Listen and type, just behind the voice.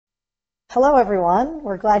Hello, everyone.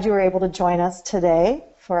 We're glad you were able to join us today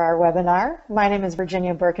for our webinar. My name is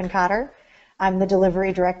Virginia Birkencotter. I'm the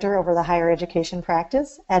Delivery Director over the Higher Education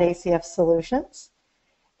Practice at ACF Solutions.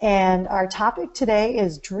 And our topic today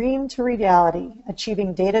is Dream to Reality,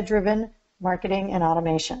 Achieving Data-Driven Marketing and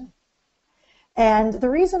Automation. And the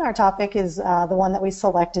reason our topic is the one that we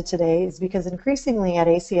selected today is because increasingly at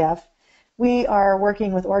ACF, we are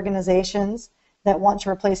working with organizations that want to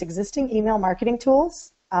replace existing email marketing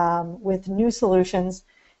tools with new solutions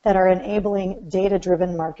that are enabling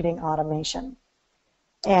data-driven marketing automation.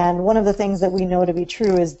 And one of the things that we know to be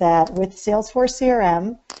true is that with Salesforce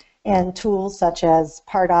CRM and tools such as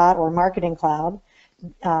Pardot or Marketing Cloud,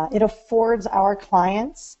 it affords our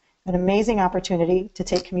clients an amazing opportunity to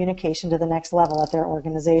take communication to the next level at their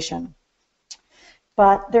organization.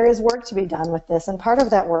 But there is work to be done with this, and part of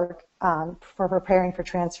that work for preparing for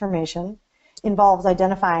transformation involves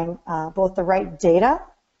identifying both the right data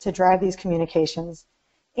to drive these communications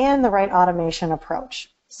and the right automation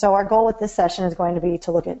approach. So our goal with this session is going to be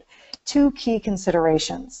to look at two key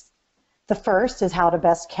considerations. The first is how to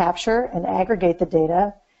best capture and aggregate the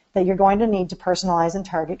data that you're going to need to personalize and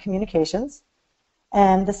target communications.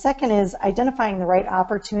 And the second is identifying the right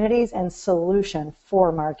opportunities and solution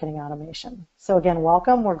for marketing automation. So again,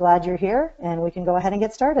 welcome. We're glad you're here, and we can go ahead and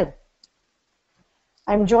get started.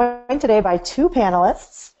 I'm joined today by two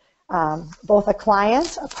panelists, both a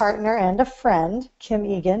client, a partner, and a friend, Kim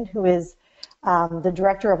Egan, who is the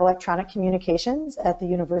Director of Electronic Communications at the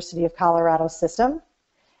University of Colorado System,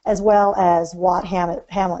 as well as Watt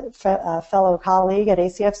Hamlett, a fellow colleague at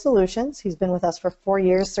ACF Solutions. He's been with us for 4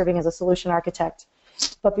 years serving as a solution architect.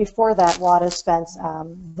 But before that, Watt has spent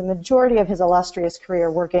the majority of his illustrious career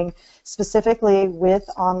working specifically with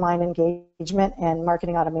online engagement and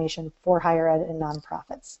marketing automation for higher ed and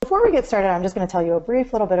nonprofits. Before we get started, I'm just going to tell you a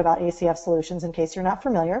brief little bit about ACF Solutions in case you're not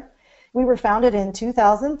familiar. We were founded in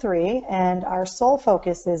 2003, and our sole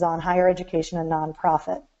focus is on higher education and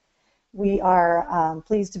nonprofit. We are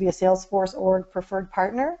pleased to be a Salesforce Org preferred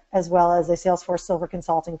partner, as well as a Salesforce Silver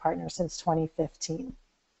Consulting partner since 2015.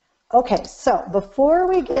 Okay, so before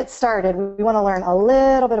we get started, we want to learn a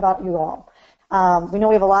little bit about you all. We know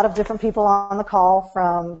we have a lot of different people on the call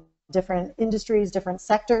from different industries, different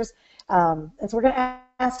sectors, and so we're going to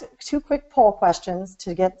ask two quick poll questions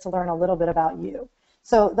to get to learn a little bit about you.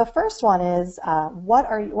 So the first one is, what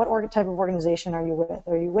type of organization are you with?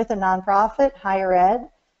 Are you with a nonprofit, higher ed,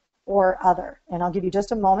 or other? And I'll give you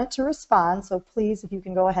just a moment to respond, so please, if you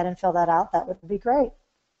can go ahead and fill that out, that would be great.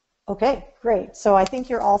 Okay, great. So I think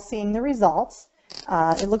you're all seeing the results.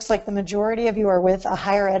 It looks like the majority of you are with a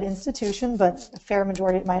higher ed institution, but a fair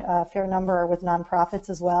number are with nonprofits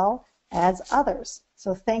as well as others.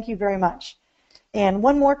 So thank you very much. And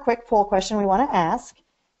one more quick poll question we want to ask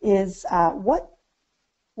is, what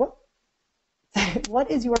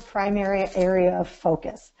is your primary area of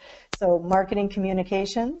focus? So marketing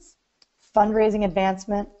communications, fundraising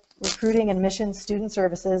advancement, recruiting and mission student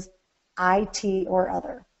services, IT, or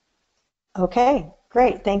other. Okay,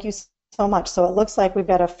 great. Thank you so much. So it looks like we've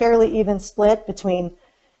got a fairly even split between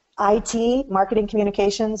IT, marketing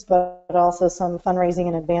communications, but also some fundraising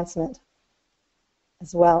and advancement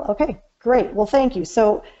as well. Okay, great. Well, thank you.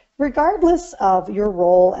 So regardless of your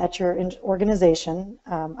role at your organization,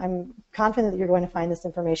 I'm confident that you're going to find this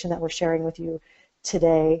information that we're sharing with you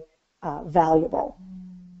today valuable.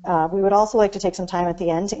 We would also like to take some time at the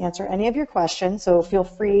end to answer any of your questions, so feel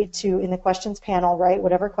free to, in the questions panel, write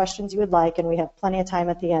whatever questions you would like, and we have plenty of time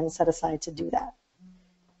at the end set aside to do that.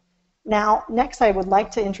 Now, next I would like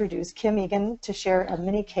to introduce Kim Egan to share a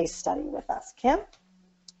mini case study with us. Kim?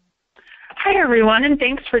 Hi everyone, and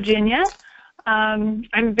thanks Virginia.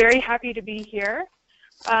 I'm very happy to be here.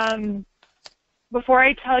 Before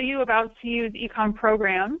I tell you about CU's econ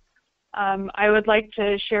program, I would like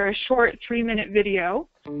to share a short 3-minute video.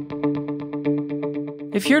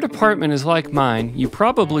 If your department is like mine, you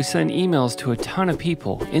probably send emails to a ton of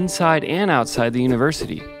people inside and outside the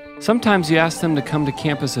university. Sometimes you ask them to come to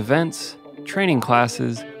campus events, training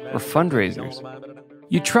classes, or fundraisers.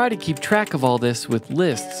 You try to keep track of all this with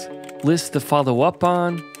lists to follow up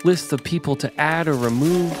on, lists of people to add or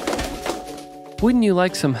remove. Wouldn't you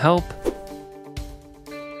like some help?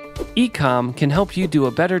 Ecom can help you do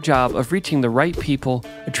a better job of reaching the right people,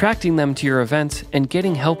 attracting them to your events, and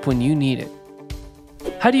getting help when you need it.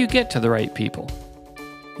 How do you get to the right people?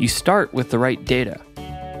 You start with the right data.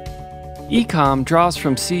 Ecom draws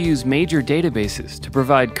from CU's major databases to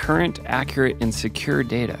provide current, accurate, and secure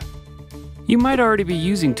data. You might already be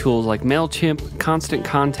using tools like MailChimp, Constant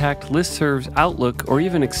Contact, Listservs, Outlook, or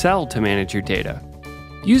even Excel to manage your data.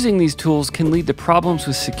 Using these tools can lead to problems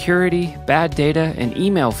with security, bad data, and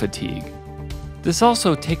email fatigue. This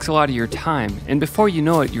also takes a lot of your time, and before you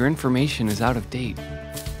know it, your information is out of date.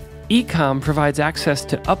 eCom provides access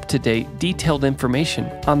to up-to-date, detailed information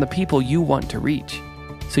on the people you want to reach,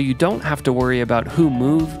 so you don't have to worry about who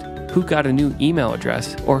moved, who got a new email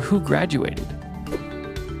address, or who graduated.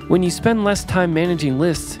 When you spend less time managing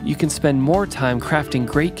lists, you can spend more time crafting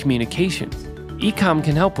great communications. eCom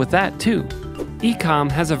can help with that too. eCom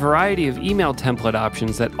has a variety of email template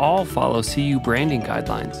options that all follow CU branding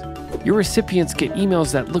guidelines. Your recipients get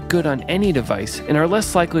emails that look good on any device and are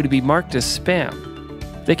less likely to be marked as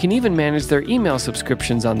spam. They can even manage their email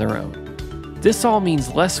subscriptions on their own. This all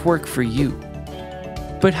means less work for you.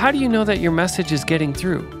 But how do you know that your message is getting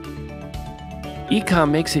through? eCom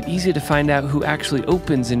makes it easy to find out who actually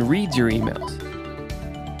opens and reads your emails.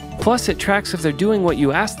 Plus, it tracks if they're doing what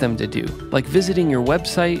you asked them to do, like visiting your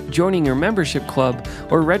website, joining your membership club,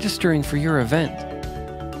 or registering for your event.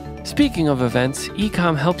 Speaking of events,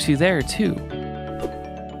 eCom helps you there too.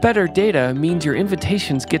 Better data means your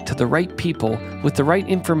invitations get to the right people with the right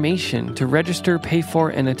information to register, pay for,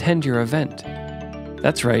 and attend your event.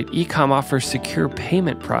 That's right, eCom offers secure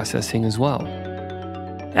payment processing as well.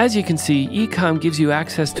 As you can see, eCom gives you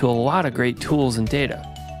access to a lot of great tools and data.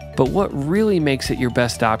 But what really makes it your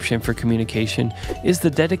best option for communication is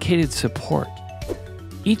the dedicated support.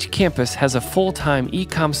 Each campus has a full-time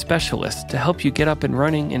eCom specialist to help you get up and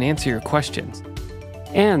running and answer your questions.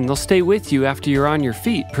 And they'll stay with you after you're on your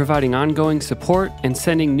feet, providing ongoing support and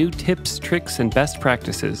sending new tips, tricks, and best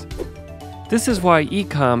practices. This is why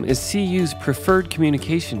eCom is CU's preferred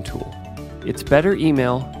communication tool. It's better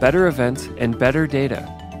email, better events, and better data.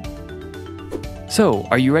 So,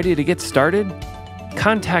 are you ready to get started?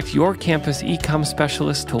 Contact your campus eCom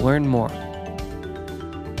specialist to learn more.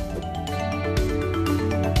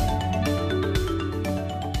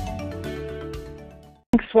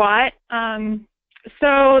 Thanks, Swat.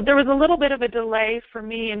 So there was a little bit of a delay for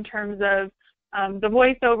me in terms of the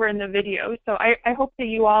voiceover and the video. So I hope that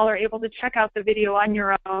you all are able to check out the video on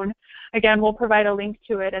your own. Again, we'll provide a link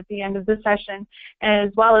to it at the end of the session, as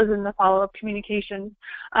well as in the follow-up communications.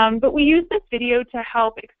 But we use this video to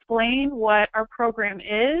help explain what our program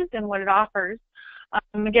is and what it offers.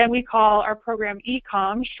 Again, we call our program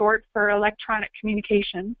eCom, short for electronic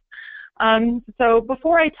communications. So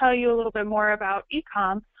before I tell you a little bit more about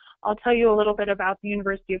eCom, I'll tell you a little bit about the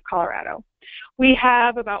University of Colorado. We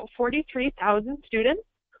have about 43,000 students,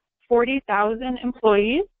 40,000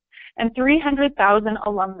 employees, and 300,000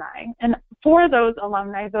 alumni. And for those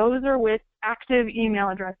alumni, those are with active email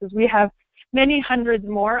addresses. We have many hundreds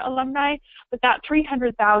more alumni, but that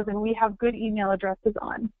 300,000 we have good email addresses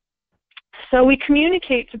on. So we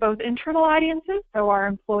communicate to both internal audiences, so our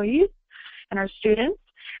employees and our students,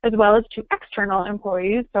 as well as to external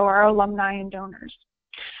employees, so our alumni and donors.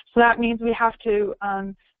 So that means we have to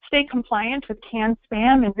stay compliant with canned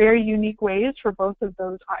spam in very unique ways for both of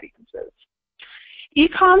those audiences.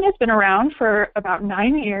 eCom has been around for about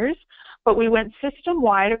 9 years, but we went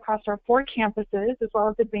system-wide across our 4 campuses, as well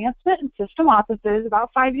as advancement and system offices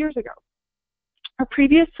about 5 years ago. Our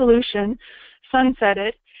previous solution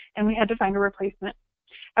sunsetted, and we had to find a replacement.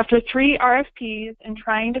 After 3 RFPs and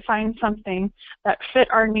trying to find something that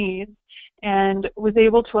fit our needs, and was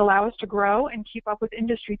able to allow us to grow and keep up with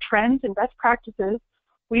industry trends and best practices,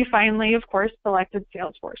 we finally, of course, selected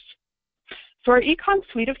Salesforce. So our eCom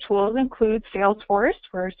suite of tools includes Salesforce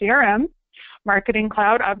for our CRM, Marketing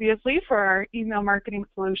Cloud, obviously, for our email marketing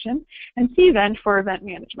solution, and Cvent for event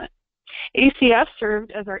management. ACF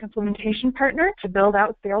served as our implementation partner to build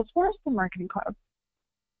out Salesforce and Marketing Cloud.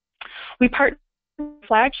 We partnered with a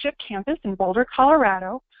flagship campus in Boulder,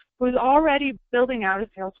 Colorado, who was already building out a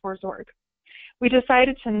Salesforce org. We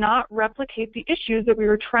decided to not replicate the issues that we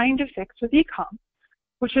were trying to fix with eCom,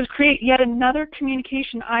 which was create yet another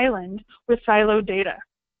communication island with siloed data.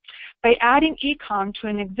 By adding eCom to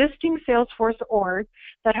an existing Salesforce org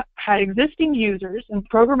that had existing users and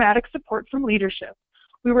programmatic support from leadership,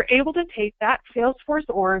 we were able to take that Salesforce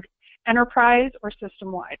org enterprise or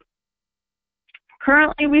system-wide.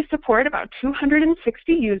 Currently, we support about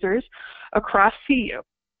 260 users across CU.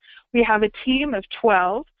 We have a team of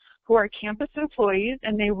 12 who are campus employees,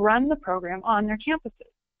 and they run the program on their campuses.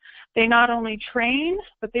 They not only train,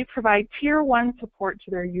 but they provide Tier 1 support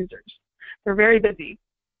to their users. They're very busy.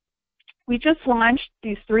 We just launched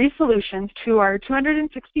these 3 solutions to our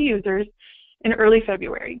 260 users in early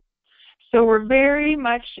February. So we're very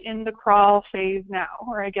much in the crawl phase now,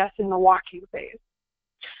 or I guess in the walking phase.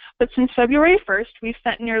 But since February 1st, we've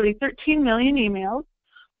sent nearly 13 million emails.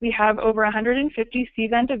 We have over 150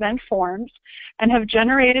 Cvent event forms and have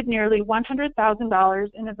generated nearly $100,000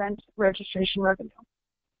 in event registration revenue.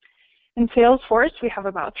 In Salesforce, we have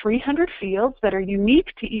about 300 fields that are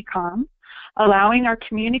unique to e-com, allowing our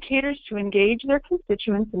communicators to engage their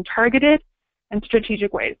constituents in targeted and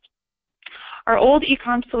strategic ways. Our old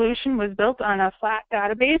e-com solution was built on a flat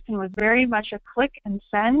database and was very much a click and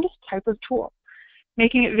send type of tool,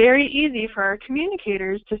 making it very easy for our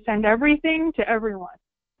communicators to send everything to everyone.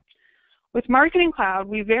 With Marketing Cloud,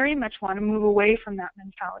 we very much want to move away from that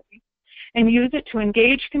mentality and use it to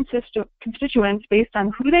engage constituents based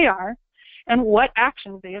on who they are and what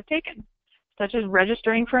actions they have taken, such as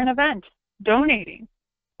registering for an event, donating,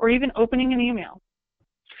 or even opening an email.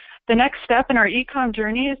 The next step in our e-com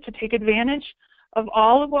journey is to take advantage of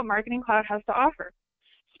all of what Marketing Cloud has to offer,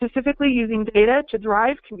 specifically using data to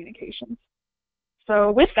drive communications.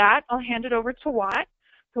 So with that, I'll hand it over to Watt,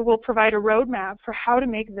 who will provide a roadmap for how to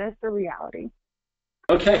make this a reality.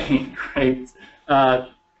 Okay, great.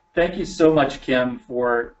 Thank you so much, Kim,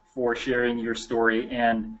 for sharing your story.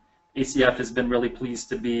 And ACF has been really pleased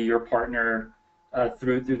to be your partner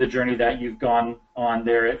through the journey that you've gone on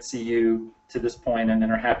there at CU to this point, and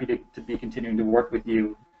are happy to be continuing to work with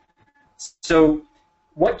you. So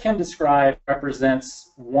what Kim described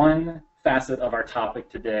represents one facet of our topic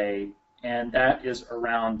today, and that is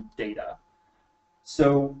around data.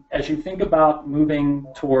 So as you think about moving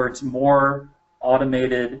towards more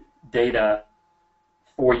automated data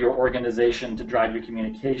for your organization to drive your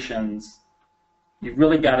communications, you've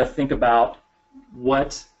really got to think about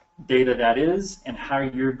what data that is and how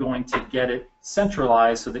you're going to get it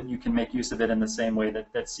centralized so that you can make use of it in the same way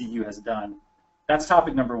that CU has done. That's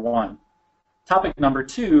topic number one. Topic number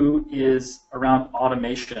two is around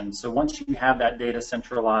automation. So once you have that data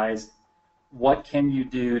centralized, what can you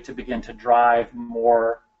do to begin to drive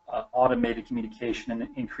more automated communication in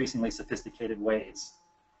increasingly sophisticated ways?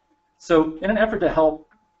 So in an effort to help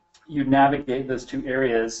you navigate those two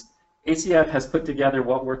areas, ACF has put together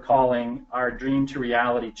what we're calling our Dream to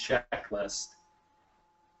Reality checklist.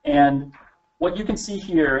 And what you can see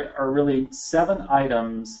here are really 7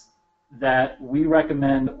 items that we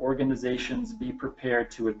recommend organizations be prepared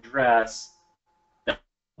to address that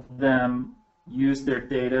help them use their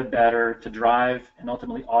data better to drive and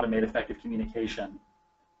ultimately automate effective communication.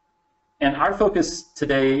 And our focus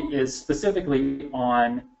today is specifically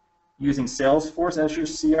on using Salesforce as your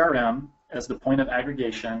CRM as the point of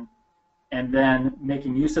aggregation, and then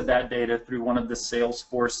making use of that data through one of the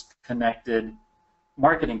Salesforce connected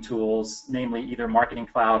marketing tools, namely either Marketing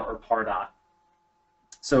Cloud or Pardot.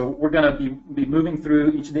 So we're going to be moving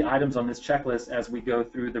through each of the items on this checklist as we go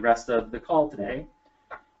through the rest of the call today.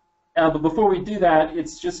 But before we do that,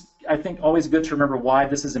 it's just, I think, always good to remember why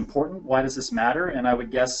this is important, why does this matter, and I would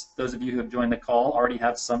guess those of you who have joined the call already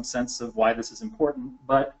have some sense of why this is important.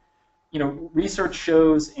 But you know, research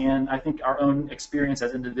shows, and I think our own experience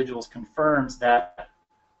as individuals confirms that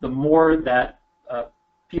the more that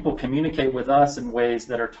people communicate with us in ways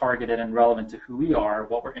that are targeted and relevant to who we are,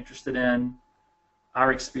 what we're interested in,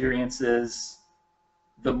 our experiences,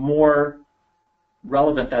 the more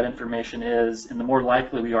relevant that information is, and the more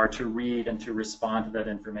likely we are to read and to respond to that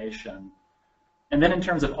information. And then in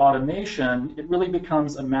terms of automation, it really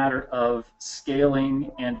becomes a matter of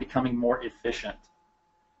scaling and becoming more efficient.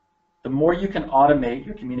 The more you can automate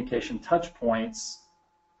your communication touch points,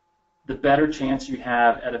 the better chance you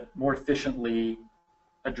have at more efficiently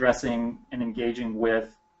addressing and engaging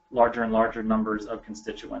with larger and larger numbers of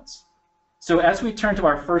constituents. So as we turn to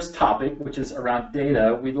our first topic, which is around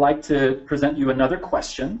data, we'd like to present you another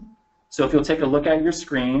question. So if you'll take a look at your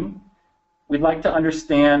screen, we'd like to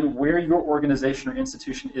understand where your organization or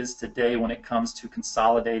institution is today when it comes to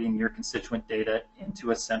consolidating your constituent data into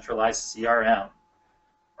a centralized CRM.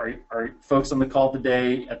 Are folks on the call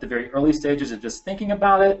today at the very early stages of just thinking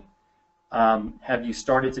about it? Have you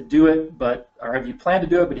started to do it, or have you planned to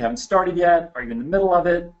do it, but you haven't started yet? Are you in the middle of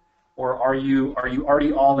it? Or are you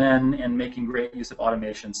already all in and making great use of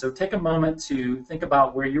automation? So take a moment to think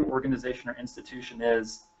about where your organization or institution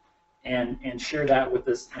is and share that with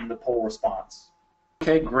us in the poll response.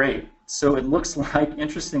 Okay, great. So it looks like,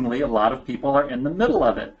 interestingly, a lot of people are in the middle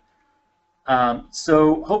of it.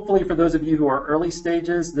 So hopefully for those of you who are early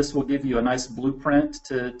stages, this will give you a nice blueprint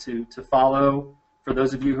to follow. For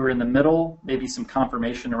those of you who are in the middle, maybe some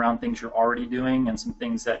confirmation around things you're already doing and some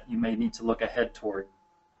things that you may need to look ahead toward.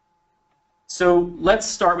 So let's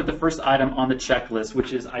start with the first item on the checklist,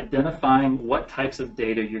 which is identifying what types of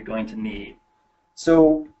data you're going to need.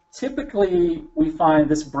 So typically, we find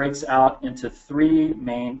this breaks out into 3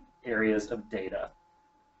 main areas of data.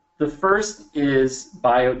 The first is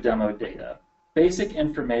bio-demo data, basic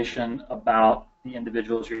information about the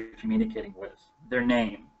individuals you're communicating with, their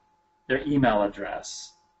name, their email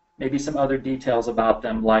address, maybe some other details about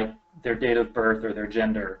them like their date of birth or their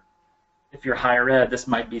gender. If you're higher ed, this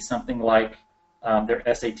might be something like their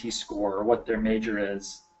SAT score or what their major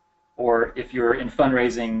is. Or if you're in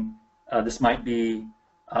fundraising, this might be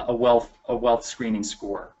a wealth screening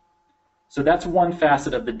score. So that's one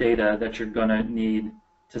facet of the data that you're going to need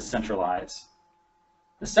to centralize.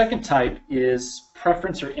 The second type is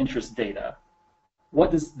preference or interest data.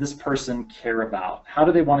 What does this person care about? How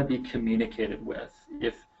do they want to be communicated with?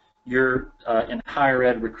 If you're in higher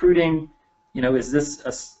ed recruiting, is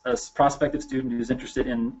this a prospective student who's interested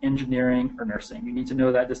in engineering or nursing? You need to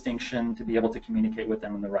know that distinction to be able to communicate with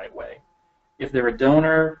them in the right way. If they're a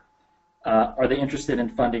donor, are they interested in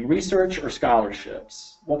funding research or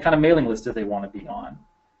scholarships? What kind of mailing list do they want to be on?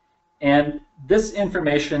 And this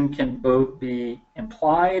information can both be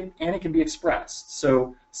implied and it can be expressed.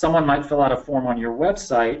 So someone might fill out a form on your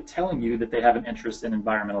website telling you that they have an interest in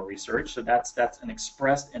environmental research, so that's an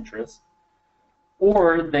expressed interest.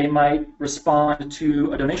 Or they might respond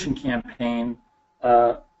to a donation campaign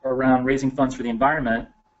around raising funds for the environment,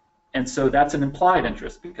 and so that's an implied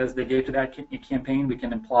interest. Because they gave to that campaign, we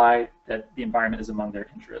can imply that the environment is among their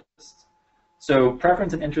interests. So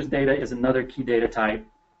preference and interest data is another key data type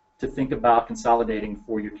to think about consolidating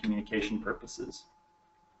for your communication purposes.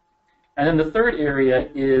 And then the third area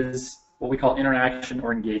is what we call interaction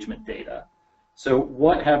or engagement data. So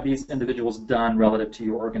what have these individuals done relative to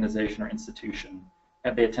your organization or institution?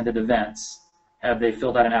 Have they attended events? Have they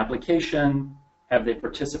filled out an application? Have they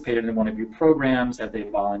participated in one of your programs? Have they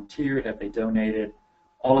volunteered? Have they donated?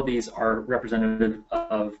 All of these are representative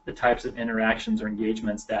of the types of interactions or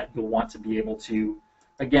engagements that you'll want to be able to,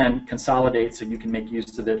 again, consolidate so you can make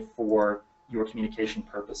use of it for your communication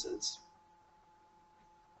purposes.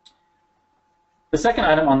 The second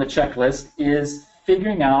item on the checklist is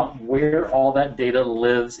figuring out where all that data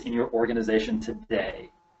lives in your organization today.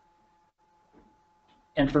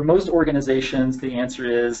 And for most organizations, the answer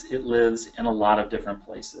is it lives in a lot of different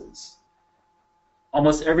places.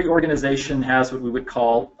 Almost every organization has what we would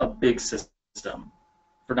call a big system.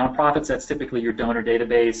 For nonprofits, that's typically your donor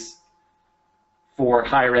database. For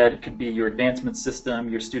higher ed, it could be your advancement system,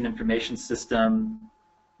 your student information system,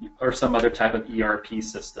 or some other type of ERP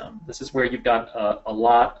system. This is where you've got a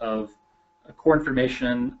lot of core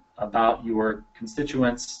information about your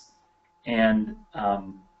constituents, and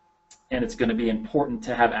it's going to be important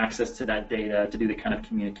to have access to that data to do the kind of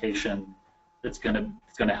communication that's going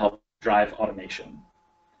to help drive automation.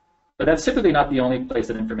 But that's typically not the only place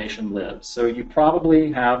that information lives. So you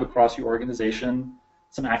probably have across your organization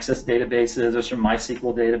some Access databases or some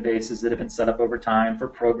MySQL databases that have been set up over time for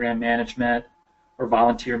program management or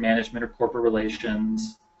volunteer management or corporate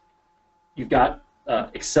relations. You've got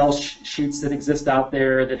Excel sheets that exist out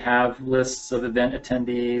there that have lists of event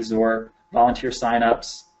attendees or volunteer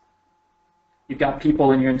signups. You've got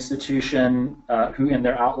people in your institution who in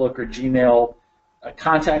their Outlook or Gmail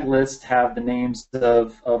contact list have the names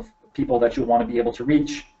of people that you'll want to be able to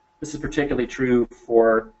reach. This is particularly true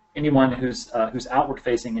for anyone who's outward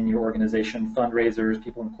facing in your organization, fundraisers,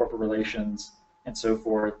 people in corporate relations, and so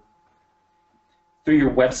forth. Through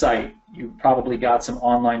your website, you've probably got some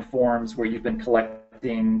online forms where you've been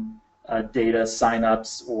collecting data,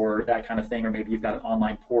 signups, or that kind of thing, or maybe you've got an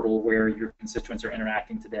online portal where your constituents are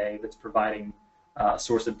interacting today that's providing a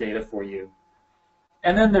source of data for you.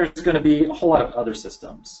 And then there's going to be a whole lot of other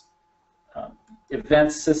systems.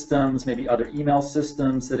 Event systems, maybe other email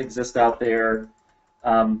systems that exist out there.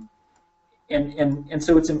 And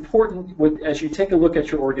so it's important, as you take a look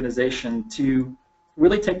at your organization, to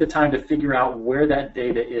really take the time to figure out where that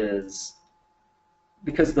data is,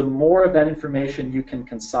 because the more of that information you can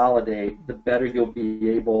consolidate, the better you'll be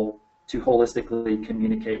able to holistically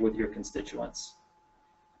communicate with your constituents.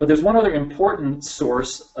 But there's one other important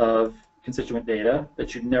source of constituent data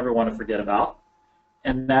that you'd never want to forget about,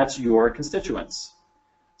 and that's your constituents.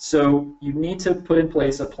 So you need to put in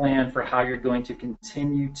place a plan for how you're going to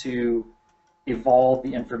continue to evolve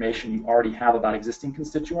the information you already have about existing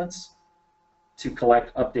constituents, to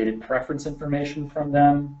collect updated preference information from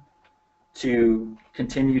them, to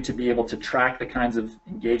continue to be able to track the kinds of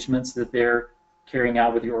engagements that they're carrying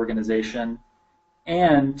out with your organization,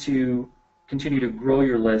 and to continue to grow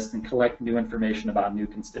your list and collect new information about new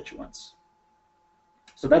constituents.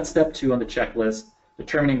 So that's step 2 on the checklist,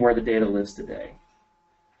 determining where the data lives today.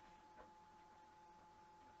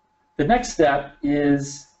 The next step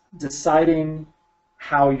is deciding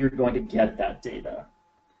how you're going to get that data.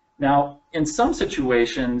 Now, in some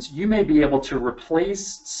situations, you may be able to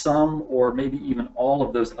replace some or maybe even all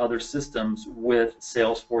of those other systems with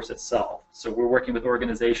Salesforce itself. So we're working with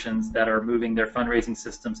organizations that are moving their fundraising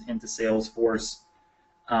systems into Salesforce.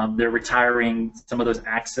 They're retiring some of those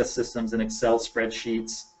access systems and Excel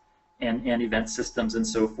spreadsheets and event systems and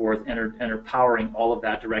so forth, and are powering all of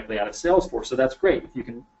that directly out of Salesforce. So that's great. If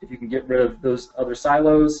you can get rid of those other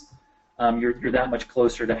silos, you're that much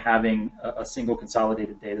closer to having a single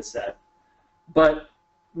consolidated data set. But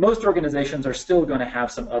most organizations are still going to have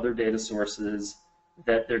some other data sources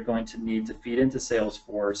that they're going to need to feed into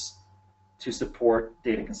Salesforce to support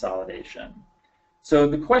data consolidation. So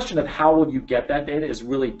the question of how will you get that data is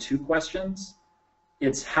really two questions.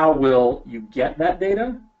 It's how will you get that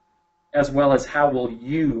data, as well as how will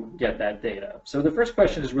you get that data. So the first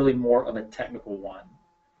question is really more of a technical one.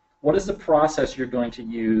 What is the process you're going to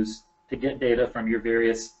use to get data from your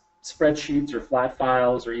various spreadsheets or flat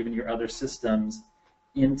files or even your other systems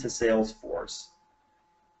into Salesforce?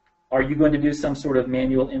 Are you going to do some sort of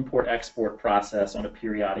manual import-export process on a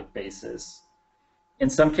periodic basis? In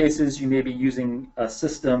some cases, you may be using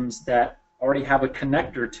systems that already have a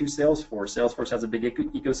connector to Salesforce. Salesforce has a big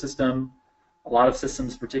ecosystem. A lot of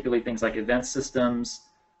systems, particularly things like event systems,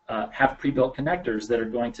 have pre-built connectors that are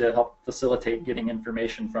going to help facilitate getting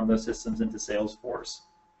information from those systems into Salesforce.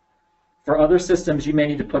 For other systems, you may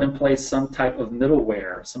need to put in place some type of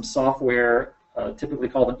middleware, some software, typically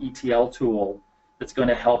called an ETL tool, that's going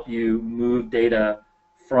to help you move data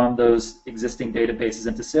from those existing databases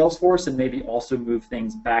into Salesforce and maybe also move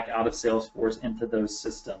things back out of Salesforce into those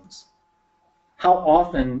systems. How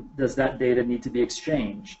often does that data need to be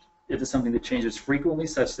exchanged? Is it something that changes frequently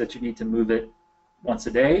such that you need to move it once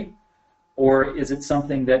a day? Or is it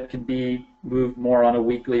something that can be moved more on a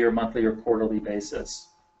weekly or monthly or quarterly basis?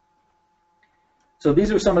 So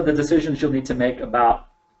these are some of the decisions you'll need to make about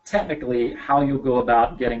technically how you'll go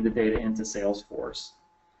about getting the data into Salesforce.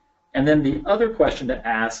 And then the other question to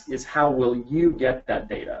ask is how will you get that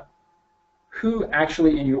data? Who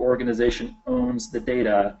actually in your organization owns the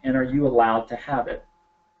data, and are you allowed to have it?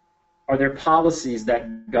 Are there policies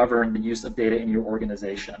that govern the use of data in your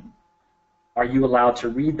organization? Are you allowed to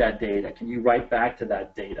read that data? Can you write back to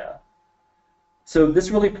that data? So this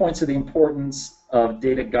really points to the importance of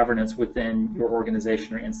data governance within your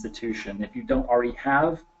organization or institution. If you don't already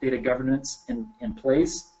have data governance in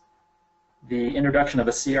place, the introduction of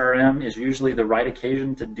a CRM is usually the right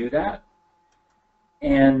occasion to do that.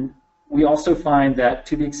 And we also find that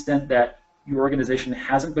to the extent that your organization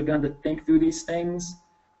hasn't begun to think through these things,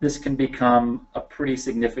 this can become a pretty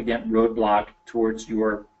significant roadblock towards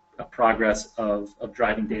your progress of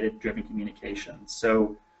driving data-driven communication.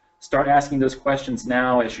 So start asking those questions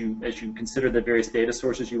now as you consider the various data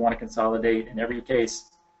sources you want to consolidate. In every case,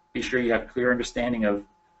 be sure you have clear understanding of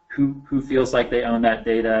who feels like they own that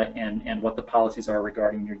data and what the policies are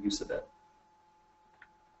regarding your use of it.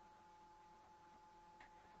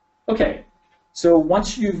 Okay, so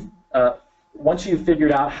once you've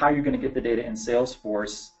figured out how you're going to get the data in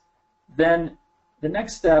Salesforce, then the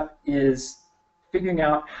next step is figuring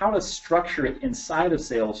out how to structure it inside of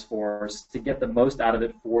Salesforce to get the most out of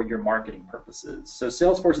it for your marketing purposes. So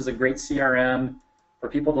Salesforce is a great CRM for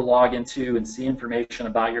people to log into and see information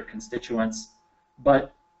about your constituents,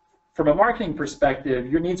 but from a marketing perspective,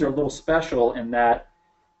 your needs are a little special in that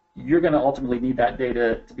you're going to ultimately need that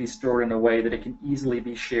data to be stored in a way that it can easily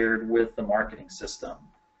be shared with the marketing system.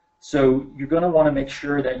 So you're going to want to make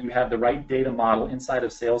sure that you have the right data model inside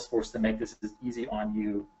of Salesforce to make this as easy on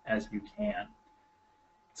you as you can.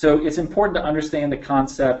 So it's important to understand the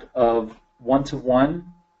concept of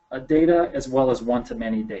one-to-one data as well as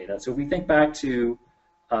one-to-many data. So if we think back to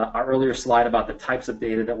our earlier slide about the types of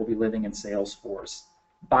data that will be living in Salesforce,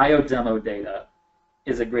 biodemo data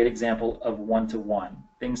is a great example of one-to-one.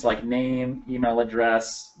 Things like name, email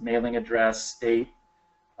address, mailing address, state,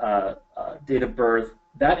 date of birth,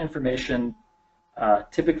 that information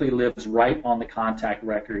typically lives right on the contact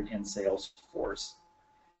record in Salesforce.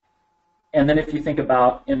 And then if you think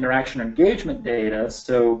about interaction or engagement data,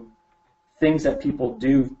 so things that people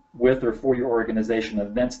do with or for your organization,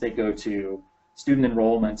 events they go to, student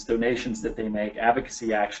enrollments, donations that they make,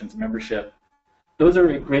 advocacy actions, membership, those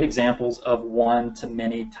are great examples of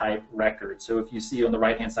one-to-many type records. So if you see on the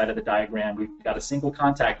right-hand side of the diagram, we've got a single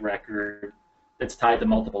contact record that's tied to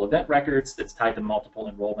multiple event records, that's tied to multiple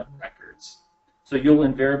enrollment records. So you'll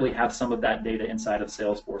invariably have some of that data inside of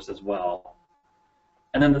Salesforce as well.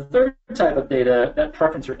 And then the third type of data, that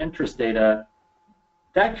preference or interest data,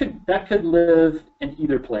 that could live in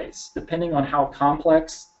either place. Depending on how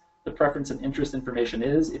complex the preference and interest information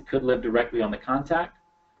is, it could live directly on the contact.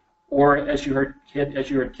 Or as you heard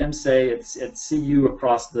Kim say, it's at CU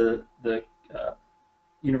across the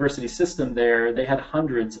university system there, they had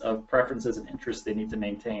hundreds of preferences and interests they need to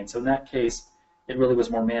maintain. So in that case, it really was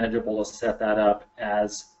more manageable to set that up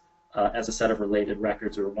as as a set of related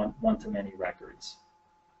records or one-to-many records.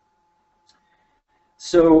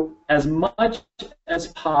 So as much as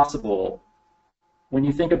possible, when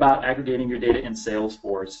you think about aggregating your data in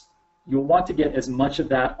Salesforce, you'll want to get as much of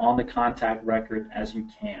that on the contact record as you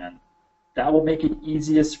can. That will make it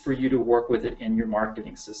easiest for you to work with it in your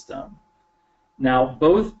marketing system. Now,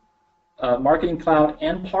 both Marketing Cloud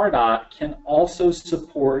and Pardot can also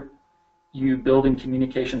support you building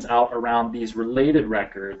communications out around these related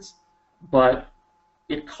records, but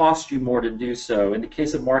it costs you more to do so. In the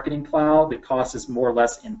case of Marketing Cloud, the cost is more or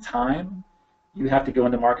less in time. You have to go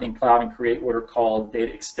into Marketing Cloud and create what are called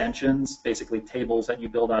data extensions, basically tables that you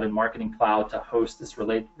build out in Marketing Cloud to host this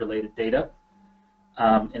related data.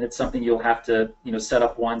 And it's something you'll have to set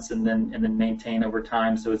up once and then maintain over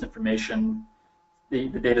time. So as information, the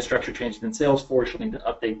data structure changes in Salesforce, you'll need to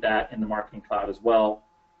update that in the Marketing Cloud as well.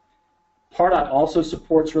 Pardot also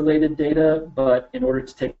supports related data, but in order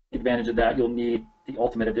to take advantage of that, you'll need the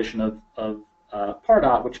ultimate edition of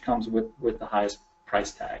Pardot, which comes with the highest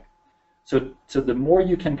price tag. So the more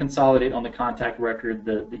you can consolidate on the contact record,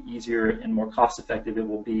 the easier and more cost-effective it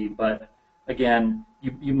will be. But again,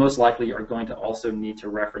 you most likely are going to also need to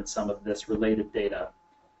reference some of this related data.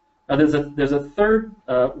 Now, there's a third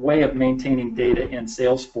way of maintaining data in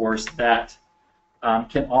Salesforce that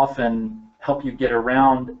can often help you get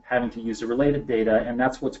around having to use the related data, and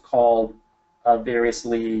that's what's called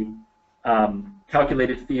variously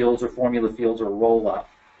calculated fields or formula fields or roll-up.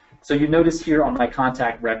 So you notice here on my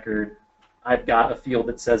contact record, I've got a field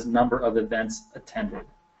that says number of events attended.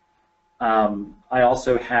 I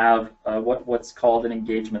also have what's called an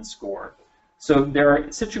engagement score. So there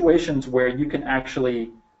are situations where you can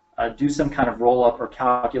actually do some kind of roll-up or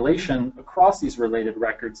calculation across these related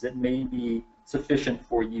records that may be sufficient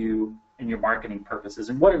for you in your marketing purposes.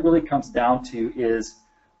 And what it really comes down to is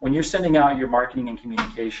when you're sending out your marketing and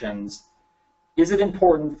communications, is it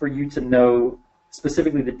important for you to know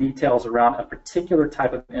specifically the details around a particular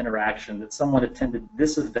type of interaction, that someone attended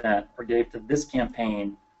this event or gave to this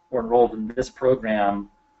campaign or enrolled in this program,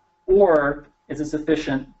 or is it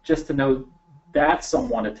sufficient just to know that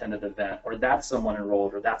someone attended the event or that someone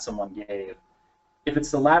enrolled or that someone gave? If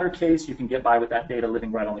it's the latter case, you can get by with that data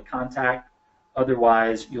living right on the contact.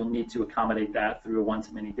 Otherwise, you'll need to accommodate that through a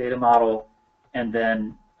one-to-many data model and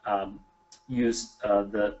then use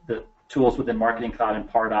the tools within Marketing Cloud and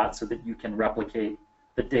Pardot so that you can replicate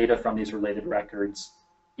the data from these related records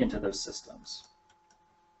into those systems.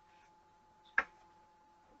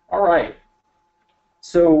 All right,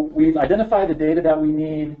 so we've identified the data that we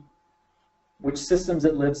need, which systems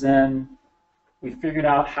it lives in. We've figured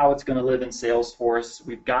out how it's going to live in Salesforce.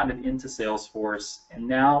 We've gotten it into Salesforce, and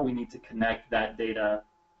now we need to connect that data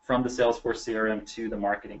from the Salesforce CRM to the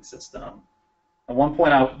marketing system. And one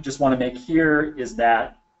point I just want to make here is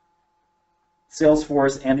that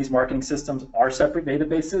Salesforce and these marketing systems are separate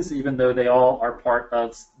databases, even though they all are part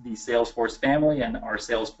of the Salesforce family and are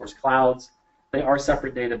Salesforce clouds. They are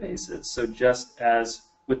separate databases. So just as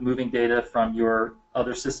with moving data from your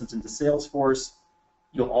other systems into Salesforce,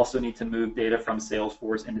 you'll also need to move data from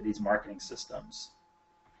Salesforce into these marketing systems.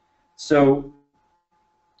 So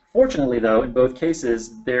fortunately, though, in both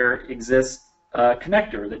cases, there exists a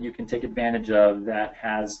connector that you can take advantage of that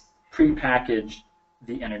has pre-packaged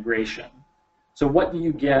the integration. So what do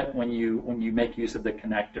you get when you make use of the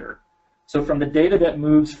connector? So from the data that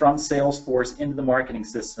moves from Salesforce into the marketing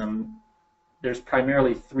system, there's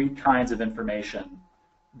primarily three kinds of information.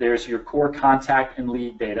 There's your core contact and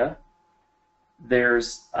lead data.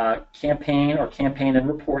 There's campaign and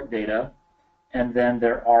report data. And then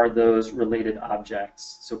there are those related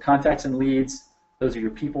objects. So contacts and leads, those are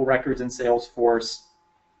your people records in Salesforce.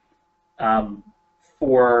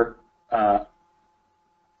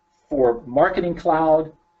 For Marketing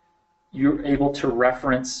Cloud, you're able to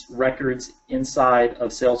reference records inside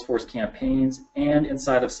of Salesforce campaigns and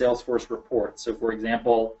inside of Salesforce reports. So for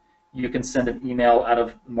example, you can send an email out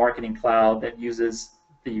of Marketing Cloud that uses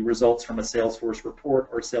the results from a Salesforce report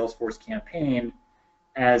or Salesforce campaign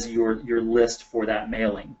as your list for that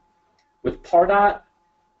mailing. With Pardot,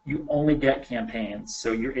 you only get campaigns.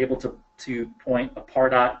 So you're able to point a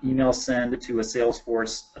Pardot email send to a set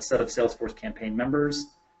of Salesforce campaign members.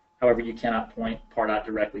 However, you cannot point Pardot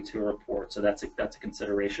directly to a report, so that's a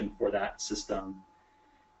consideration for that system.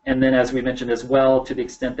 And then, as we mentioned as well, to the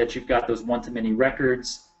extent that you've got those one-to-many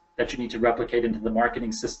records that you need to replicate into the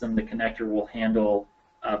marketing system, the connector will handle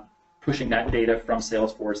pushing that data from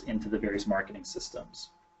Salesforce into the various marketing systems.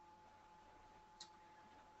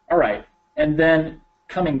 All right, and then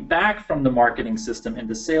coming back from the marketing system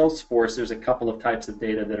into Salesforce, there's a couple of types of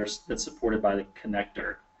data that's supported by the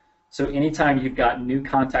connector. So anytime you've got new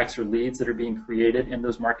contacts or leads that are being created in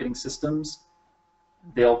those marketing systems,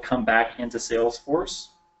 they'll come back into Salesforce.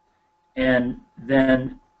 And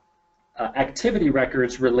then activity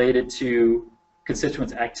records related to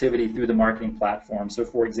constituents' activity through the marketing platform. So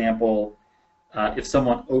for example, if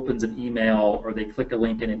someone opens an email or they click a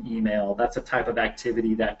link in an email, that's a type of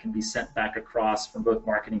activity that can be sent back across from both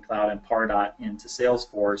Marketing Cloud and Pardot into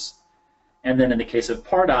Salesforce. And then in the case of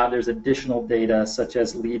Pardot, there's additional data such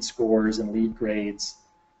as lead scores and lead grades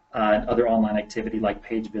and other online activity like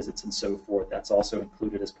page visits and so forth. That's also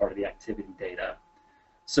included as part of the activity data.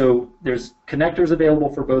 So there's connectors available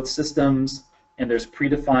for both systems, and there's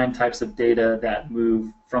predefined types of data that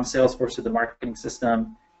move from Salesforce to the marketing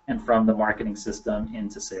system and from the marketing system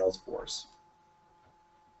into Salesforce.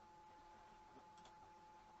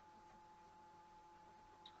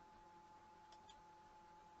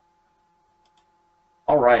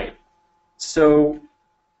 All right, so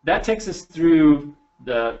that takes us through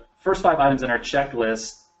the first 5 items in our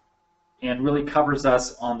checklist and really covers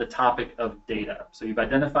us on the topic of data. So you've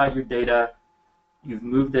identified your data, you've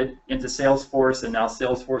moved it into Salesforce, and now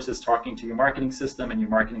Salesforce is talking to your marketing system, and your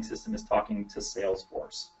marketing system is talking to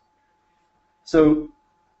Salesforce. So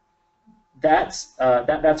that's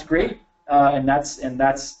great, and that's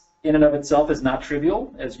in and of itself is not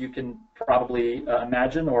trivial, as you can probably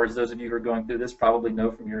imagine, or as those of you who are going through this probably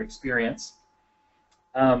know from your experience.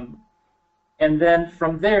 And then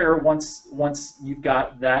from there, once you've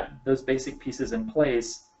got those basic pieces in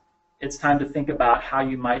place, it's time to think about how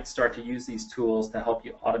you might start to use these tools to help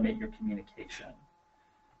you automate your communication.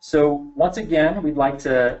 So once again, we'd like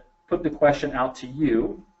to put the question out to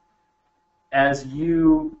you. As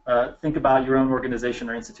you think about your own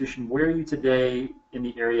organization or institution, where are you today in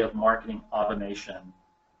the area of marketing automation?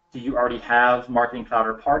 Do you already have Marketing Cloud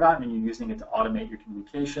or Pardot and you're using it to automate your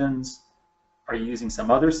communications? Are you using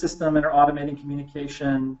some other system and are automating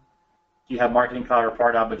communication? Do you have Marketing Cloud or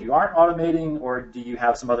Pardot but you aren't automating, or do you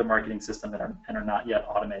have some other marketing system that are not yet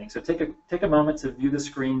automating? So take a moment to view the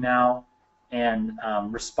screen now and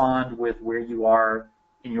respond with where you are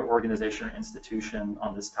in your organization or institution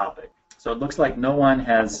on this topic. So it looks like no one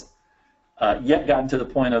has yet gotten to the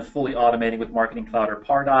point of fully automating with Marketing Cloud or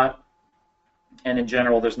Pardot, and in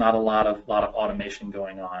general, there's not a lot of automation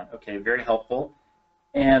going on. Okay, very helpful.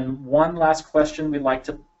 And one last question we'd like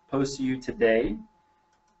to pose to you today.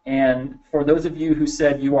 And for those of you who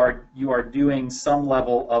said you are doing some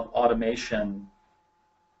level of automation,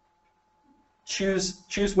 choose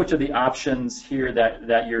which of the options here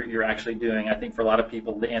that you're actually doing. I think for a lot of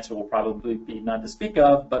people the answer will probably be none to speak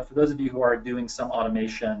of, but for those of you who are doing some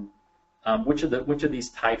automation, which of these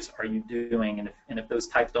types are you doing? And if those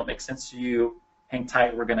types don't make sense to you, hang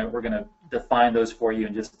tight. We're gonna define those for you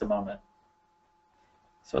in just a moment.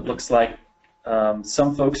 So it looks like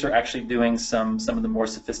some folks are actually doing some of the more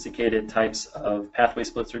sophisticated types of pathway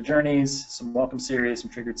splits or journeys, some welcome series,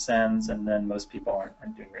 some triggered sends, and then most people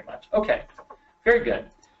aren't doing very much. Okay, very good.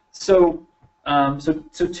 So so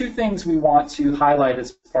 2 things we want to highlight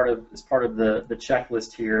as part of the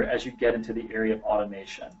checklist here as you get into the area of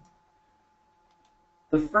automation.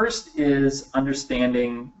 The first is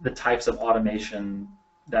understanding the types of automation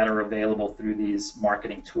that are available through these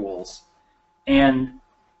marketing tools. And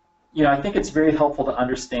I think it's very helpful to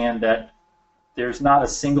understand that there's not a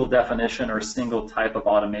single definition or a single type of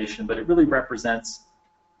automation, but it really represents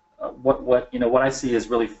what I see is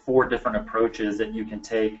really 4 different approaches that you can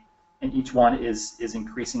take, and each one is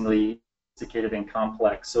increasingly sophisticated and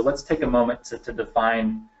complex. So let's take a moment to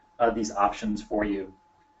define these options for you.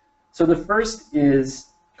 So the first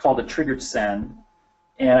is called a triggered send,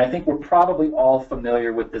 and I think we're probably all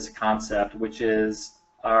familiar with this concept, which is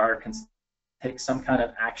take some kind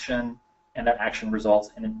of action, and that action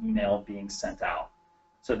results in an email being sent out.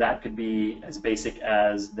 So that could be as basic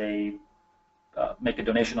as they make a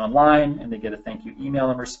donation online and they get a thank you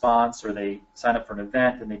email in response, or they sign up for an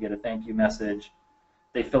event and they get a thank you message.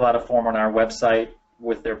 They fill out a form on our website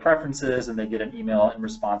with their preferences and they get an email in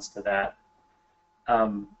response to that.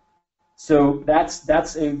 So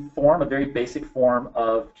that's a very basic form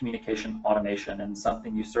of communication automation, and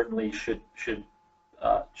something you certainly should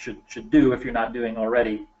do if you're not doing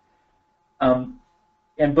already.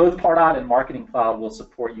 And both Pardot and Marketing Cloud will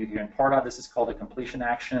support you here. In Pardot, this is called a completion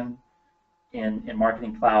action. In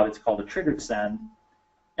Marketing Cloud, it's called a triggered send.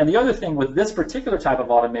 And the other thing with this particular type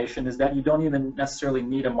of automation is that you don't even necessarily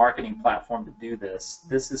need a marketing platform to do this.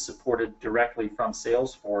 This is supported directly from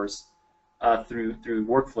Salesforce through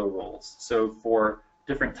workflow rules. So for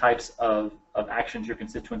different types of actions your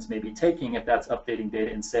constituents may be taking, if that's updating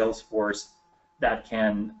data in Salesforce, that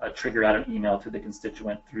can trigger out an email to the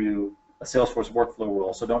constituent through Salesforce workflow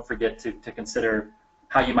rule. So don't forget to consider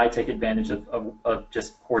how you might take advantage of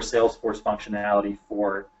just core Salesforce functionality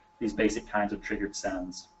for these basic kinds of triggered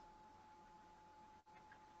sends.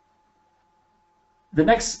 The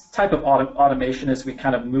next type of automation as we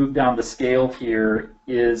kind of move down the scale here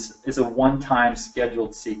is a one-time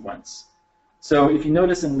scheduled sequence. So if you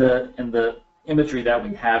notice in the imagery that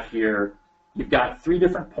we have here, you've got 3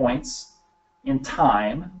 different points in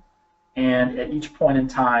time, and at each point in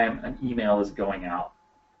time, an email is going out.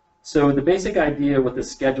 So the basic idea with the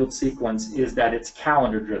scheduled sequence is that it's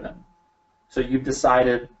calendar driven. So you've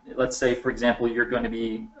decided, let's say, for example, you're going to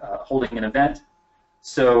be holding an event.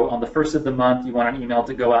 So on the 1st of the month, you want an email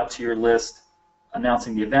to go out to your list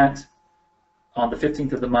announcing the event. On the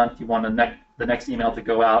 15th of the month, you want the next email to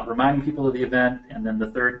go out reminding people of the event, and then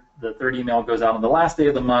the third email goes out on the last day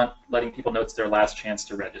of the month, letting people know it's their last chance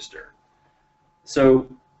to register. So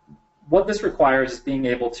what this requires is being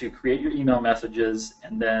able to create your email messages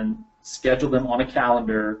and then schedule them on a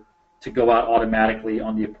calendar to go out automatically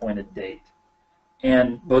on the appointed date.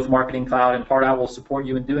 And both Marketing Cloud and Pardot will support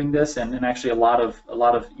you in doing this, and actually a lot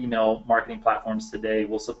of email marketing platforms today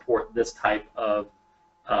will support this type of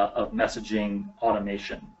messaging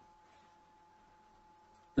automation.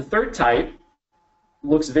 The third type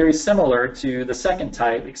looks very similar to the second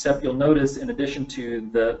type, except you'll notice in addition to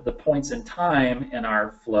the points in time in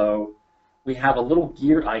our flow, we have a little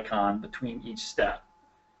gear icon between each step.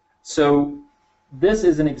 So this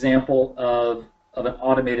is an example of an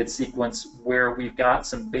automated sequence where we've got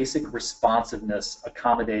some basic responsiveness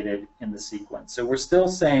accommodated in the sequence. So we're still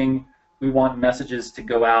saying we want messages to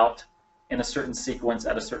go out in a certain sequence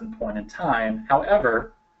at a certain point in time.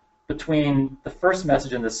 However, between the first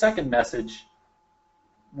message and the second message,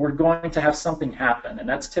 we're going to have something happen, and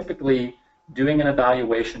that's typically doing an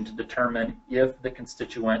evaluation to determine if the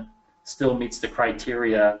constituent still meets the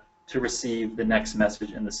criteria to receive the next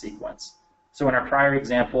message in the sequence. So in our prior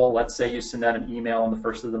example, let's say you send out an email on the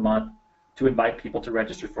 1st of the month to invite people to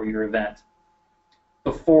register for your event.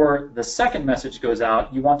 Before the second message goes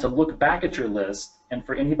out, you want to look back at your list, and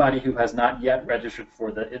for anybody who has not yet registered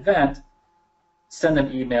for the event, send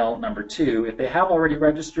them email number 2. If they have already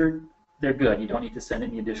registered, they're good. You don't need to send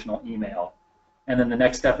any additional email. And then the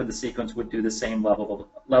next step of the sequence would do the same level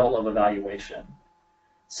of evaluation.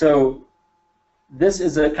 So this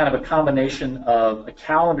is a kind of a combination of a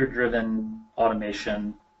calendar-driven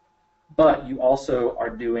automation, but you also are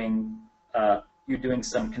doing you're doing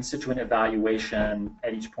some constituent evaluation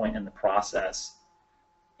at each point in the process.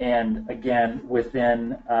 And again,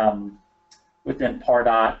 within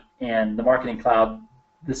Pardot and the Marketing Cloud,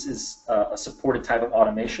 this is a supported type of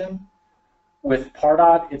automation. With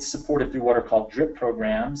Pardot, it's supported through what are called drip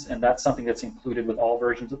programs, and that's something that's included with all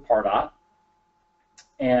versions of Pardot.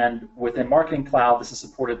 And within Marketing Cloud, this is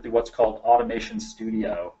supported through what's called Automation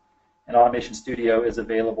Studio. And Automation Studio is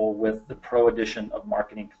available with the Pro Edition of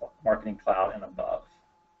Marketing Cloud and above.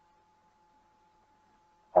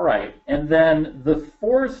 All right, and then the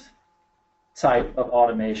fourth type of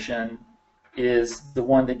automation is the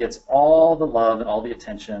one that gets all the love and all the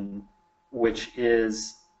attention, which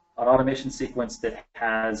is an automation sequence that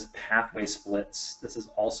has pathway splits. This is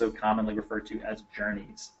also commonly referred to as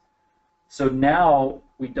journeys. So now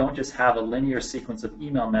we don't just have a linear sequence of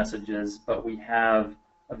email messages, but we have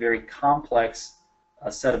a very complex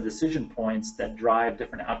set of decision points that drive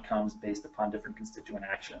different outcomes based upon different constituent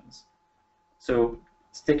actions. So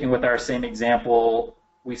sticking with our same example,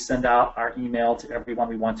 we send out our email to everyone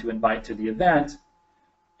we want to invite to the event,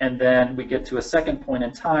 and then we get to a second point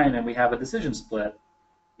in time and we have a decision split.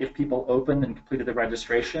 If people opened and completed the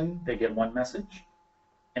registration, they get one message.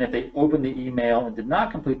 And if they opened the email and did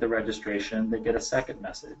not complete the registration, they get a second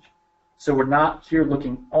message. So we're not here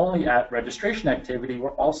looking only at registration activity,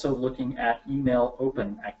 we're also looking at email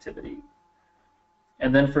open activity.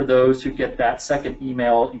 And then for those who get that second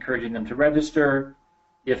email encouraging them to register,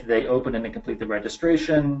 if they open and they complete the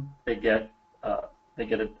registration, they get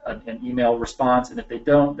an email response, and if they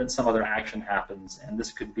don't, then some other action happens. And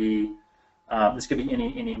this could be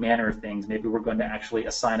any manner of things. Maybe we're going to actually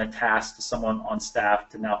assign a task to someone on staff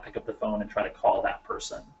to now pick up the phone and try to call that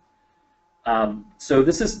person. So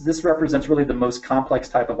this represents really the most complex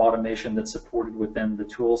type of automation that's supported within the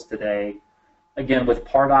tools today. Again, with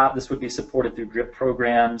Pardot, this would be supported through drip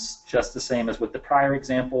programs, just the same as with the prior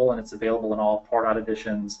example, and it's available in all Pardot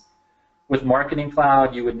editions. With Marketing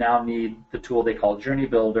Cloud, you would now need the tool they call Journey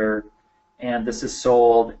Builder, and this is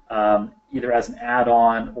sold either as an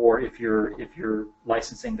add-on, or if you're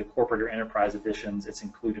licensing the corporate or enterprise editions, it's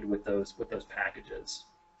included with those packages.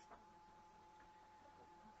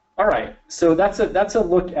 All right, so that's a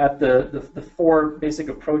look at the four basic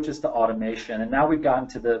approaches to automation, and now we've gotten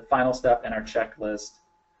to the final step in our checklist,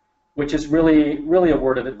 which is really a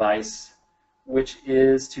word of advice, which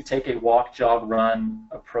is to take a walk, jog, run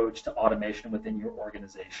approach to automation within your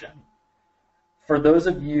organization. For those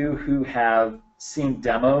of you who have seen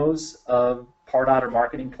demos of Pardot or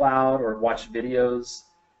Marketing Cloud or watched videos,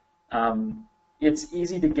 it's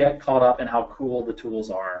easy to get caught up in how cool the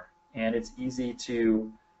tools are, and it's easy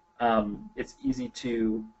to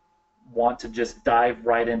want to just dive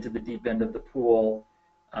right into the deep end of the pool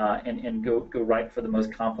and go right for the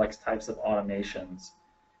most complex types of automations.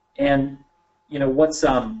 And you know what's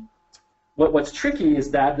tricky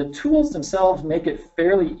is that the tools themselves make it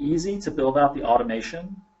fairly easy to build out the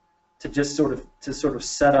automation, to just sort of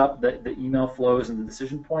set up the email flows and the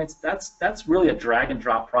decision points. That's really a drag and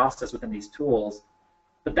drop process within these tools.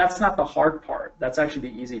 But that's not the hard part. That's actually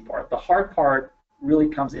the easy part. The hard part really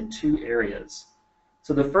comes in two areas.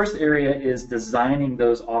 So the first area is designing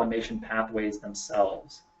those automation pathways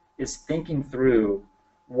themselves. Is thinking through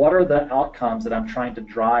what are the outcomes that I'm trying to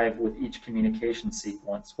drive with each communication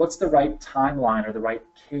sequence? What's the right timeline or the right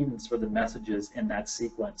cadence for the messages in that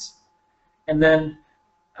sequence? And then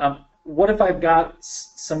what if I've got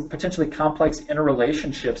some potentially complex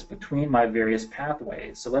interrelationships between my various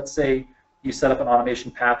pathways? So let's say you set up an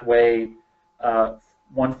automation pathway,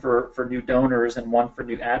 one for new donors and one for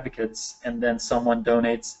new advocates, and then someone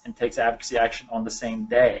donates and takes advocacy action on the same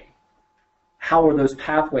day. How are those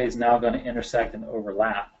pathways now going to intersect and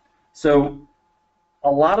overlap? So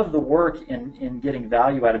a lot of the work in getting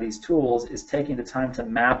value out of these tools is taking the time to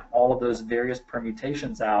map all of those various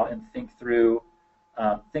permutations out and think through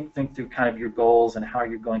kind of your goals and how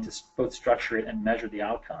you're going to both structure it and measure the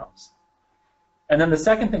outcomes. And then the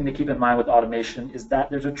second thing to keep in mind with automation is that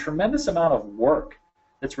there's a tremendous amount of work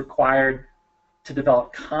that's required to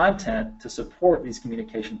develop content to support these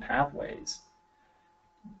communication pathways.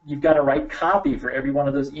 You've got to write copy for every one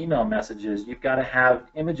of those email messages. You've got to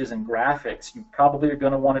have images and graphics. You probably are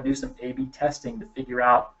going to want to do some A/B testing to figure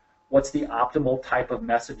out what's the optimal type of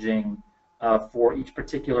messaging for each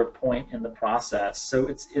particular point in the process.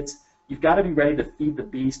 So you've got to be ready to feed the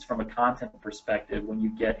beast from a content perspective when you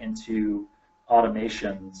get into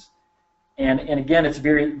automations. And again,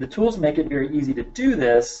 the tools make it very easy to do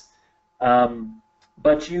this,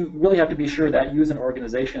 but you really have to be sure that you as an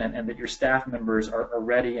organization and that your staff members are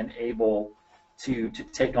ready and able to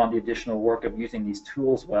take on the additional work of using these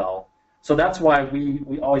tools well. So that's why we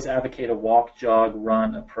always advocate a walk, jog,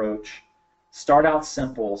 run approach. Start out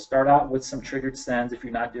simple. Start out with some triggered sends if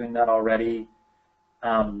you're not doing that already.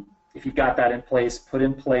 If you've got that in place, put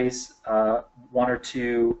in place one or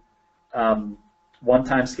two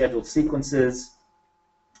one-time scheduled sequences,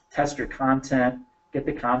 test your content, get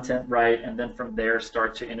the content right, and then from there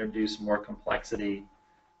start to introduce more complexity.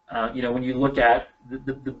 When you look at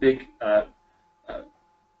the big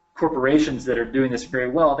corporations that are doing this very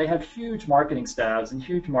well, they have huge marketing staffs and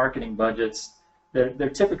huge marketing budgets. They're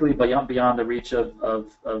typically beyond the reach of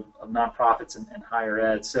nonprofits and higher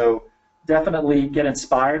ed. So definitely get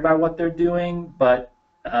inspired by what they're doing, but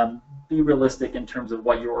be realistic in terms of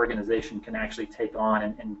what your organization can actually take on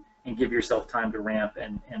and give yourself time to ramp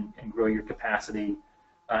and grow your capacity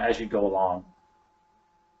as you go along.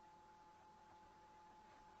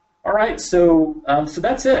 All right, so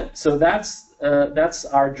that's it. So that's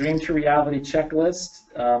our dream to reality checklist.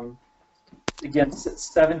 Again,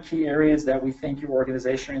 7 key areas that we think your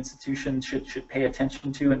organization or institution should pay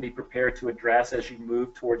attention to and be prepared to address as you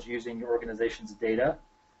move towards using your organization's data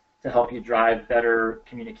to help you drive better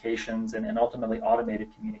communications and ultimately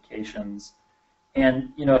automated communications.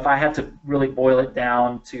 And if I had to really boil it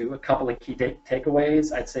down to a couple of key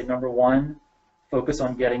takeaways, I'd say number 1, focus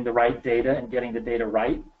on getting the right data and getting the data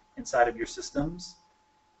right inside of your systems.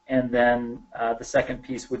 And then the second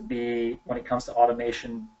piece would be, when it comes to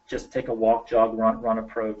automation, just take a walk, jog, run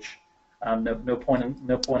approach. No point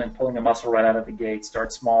in pulling a muscle right out of the gate.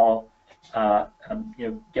 Start small,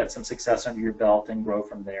 get some success under your belt, and grow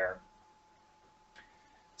from there.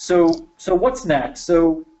 So what's next?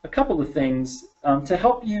 So a couple of things to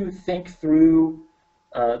help you think through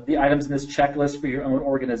the items in this checklist for your own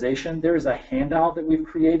organization. There is a handout that we've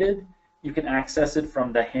created. You can access it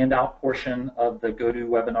from the handout portion of the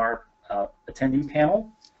GoToWebinar attendee panel.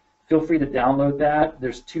 Feel free to download that.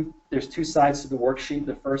 There's two sides to the worksheet.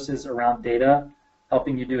 The first is around data,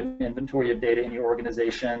 helping you do an inventory of data in your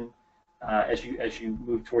organization as you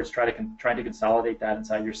move towards trying to consolidate that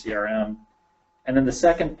inside your CRM. And then the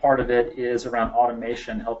second part of it is around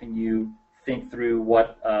automation, helping you think through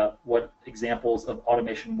what examples of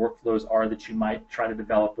automation workflows are that you might try to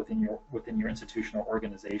develop within your institutional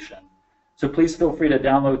organization. So please feel free to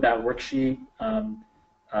download that worksheet,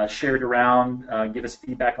 share it around, give us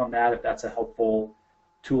feedback on that if that's a helpful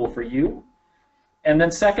tool for you. And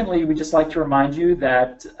then secondly, we just like to remind you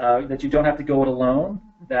that that you don't have to go it alone,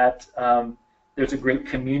 that there's a great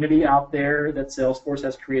community out there that Salesforce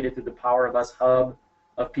has created through the Power of Us Hub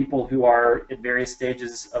of people who are at various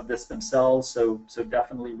stages of this themselves. So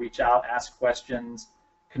definitely reach out, ask questions,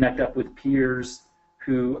 connect up with peers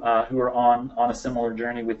who are on a similar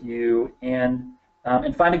journey with you, and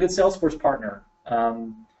find a good Salesforce partner.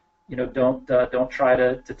 Don't try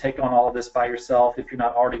to take on all of this by yourself. If you're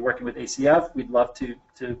not already working with ACF, we'd love to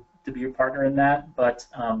be your partner in that. But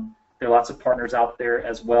there are lots of partners out there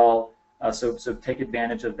as well. So take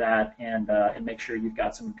advantage of that and make sure you've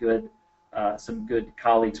got some good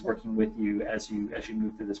colleagues working with you as you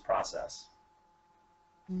move through this process.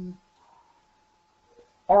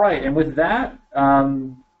 All right, and with that,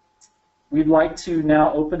 we'd like to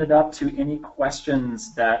now open it up to any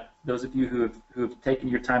questions that those of you who have taken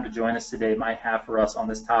your time to join us today might have for us on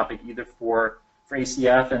this topic, either for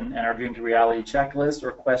ACF and our Dream to Reality checklist,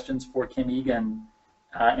 or questions for Kim Egan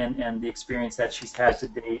and the experience that she's had to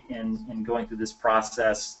date in going through this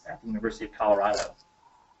process at the University of Colorado.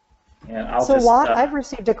 And Watt, I've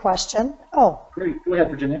received a question. Oh. Great. Go ahead,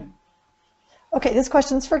 Virginia. Okay, this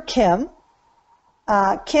question's for Kim.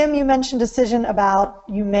 Kim, you mentioned decision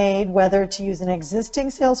you made whether to use an existing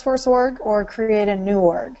Salesforce org or create a new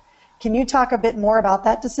org. Can you talk a bit more about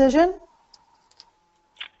that decision?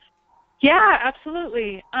 Yeah,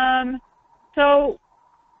 absolutely. So,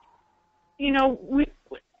 we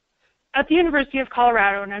at the University of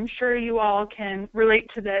Colorado, and I'm sure you all can relate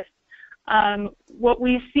to this, what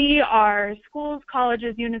we see are schools,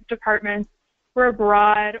 colleges, units, departments. We're a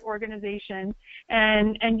broad organization,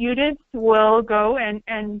 and units will go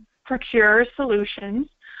and procure solutions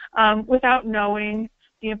without knowing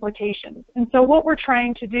the implications. And so what we're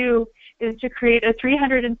trying to do is to create a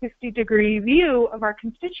 360-degree view of our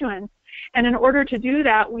constituents. And in order to do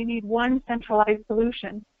that, we need one centralized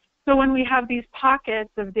solution. So when we have these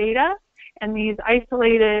pockets of data and these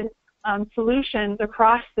isolated solutions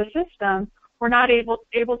across the system, we're not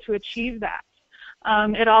able to achieve that.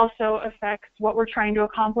 It also affects what we're trying to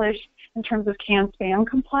accomplish in terms of CAN-SPAN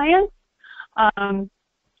compliance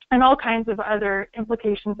and all kinds of other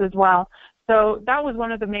implications as well. So that was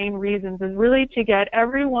one of the main reasons, is really to get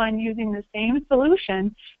everyone using the same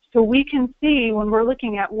solution so we can see, when we're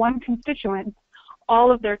looking at one constituent,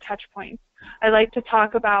 all of their touch points. I like to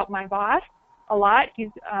talk about my boss a lot.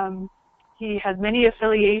 He has many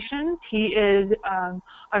affiliations. He is,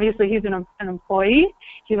 obviously he's an employee.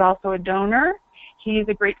 He's also a donor. He's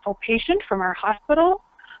a grateful patient from our hospital.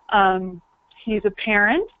 He's a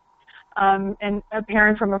parent, and a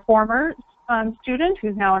parent from a former student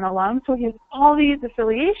who's now an alum. So he has all these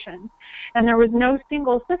affiliations. And there was no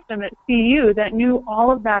single system at CU that knew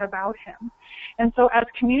all of that about him. And so as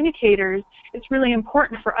communicators, it's really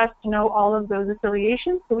important for us to know all of those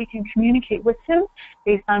affiliations so we can communicate with him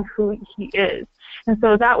based on who he is. And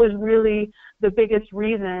so that was really the biggest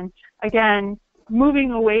reason. Again,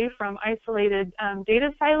 moving away from isolated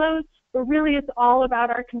data silos, but really it's all about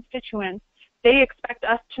our constituents. They expect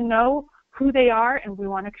us to know who they are, and we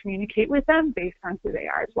want to communicate with them based on who they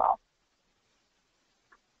are as well.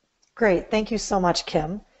 Great. Thank you so much,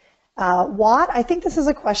 Kim. Watt, I think this is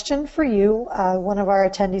a question for you. One of our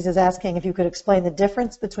attendees is asking if you could explain the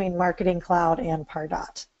difference between Marketing Cloud and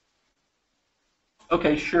Pardot.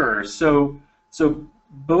 Okay, sure. So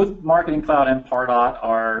both Marketing Cloud and Pardot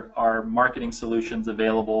are marketing solutions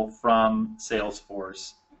available from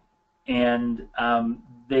Salesforce. And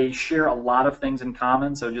they share a lot of things in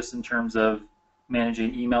common. So just in terms of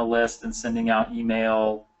managing email lists and sending out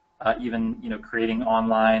email, even creating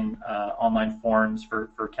online forms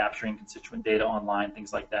for capturing constituent data online,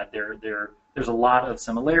 things like that. There's a lot of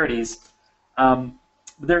similarities.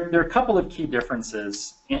 There are a couple of key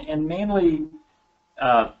differences, and mainly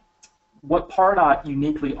what Pardot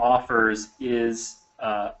uniquely offers is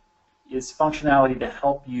functionality to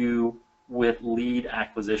help you with lead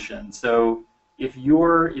acquisition. So if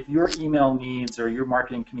your email needs or your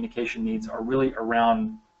marketing communication needs are really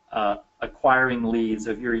around acquiring leads,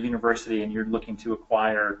 if you're a university and you're looking to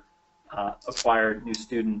acquire new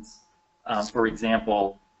students, for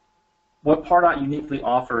example, what Pardot uniquely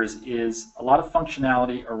offers is a lot of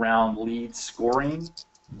functionality around lead scoring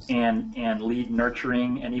and lead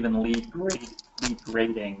nurturing and even lead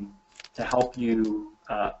grading to help you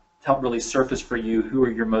help surface for you who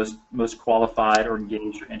are your most qualified or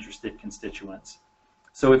engaged or interested constituents.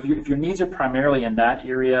 So if your needs are primarily in that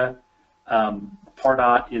area,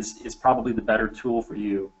 Pardot is probably the better tool for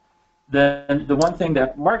you. Then the one thing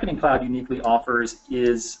that Marketing Cloud uniquely offers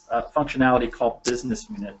is a functionality called business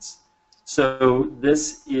units. So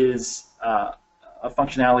this is a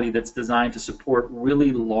functionality that's designed to support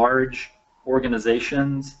really large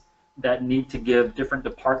organizations that need to give different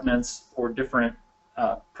departments or different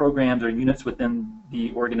programs or units within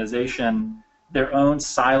the organization their own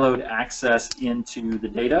siloed access into the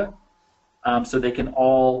data, so they can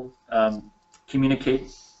all communicate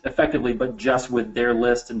effectively, but just with their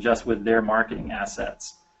list and just with their marketing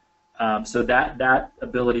assets. So that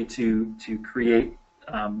ability to create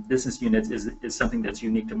business units is something that's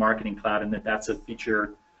unique to Marketing Cloud, and that's a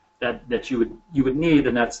feature that you would need,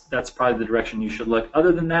 and that's probably the direction you should look.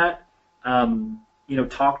 Other than that,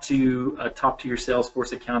 talk to your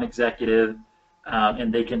Salesforce account executive,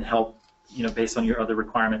 and they can help. Based on your other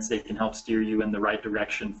requirements, they can help steer you in the right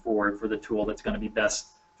direction for the tool that's going to be best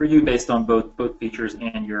for you based on both features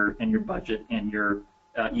and your budget and your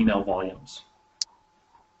email volumes.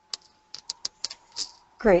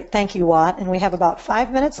 Great, thank you, Watt. And we have about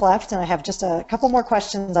 5 minutes left, and I have just a couple more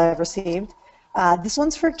questions I've received. This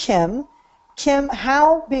one's for Kim. Kim,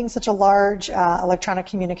 how, being such a large electronic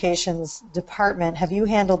communications department, have you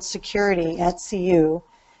handled security at CU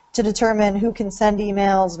to determine who can send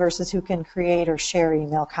emails versus who can create or share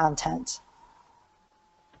email content?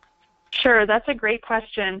 Sure, that's a great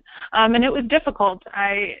question, and it was difficult.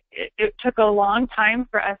 It took a long time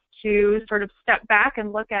for us to sort of step back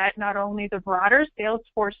and look at not only the broader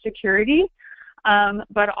Salesforce security,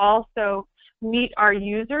 but also meet our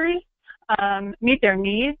users, meet their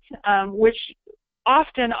needs, which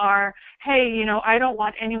often are, hey, I don't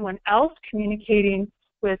want anyone else communicating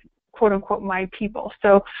with quote-unquote my people.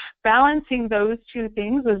 So balancing those two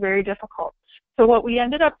things was very difficult. So what we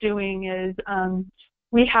ended up doing is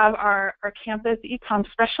we have our campus e-com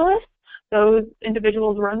specialists. Those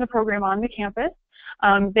individuals run the program on the campus.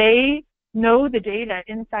 They know the data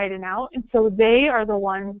inside and out, and so they are the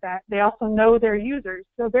ones that they also know their users.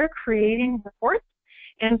 So they're creating reports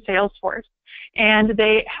in Salesforce, and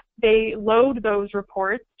they load those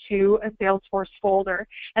reports to a Salesforce folder,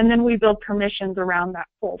 and then we build permissions around that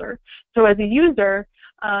folder. So as a user,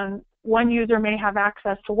 one user may have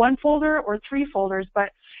access to one folder or 3 folders,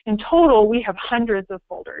 but in total we have hundreds of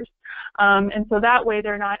folders. And so that way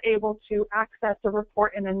they're not able to access a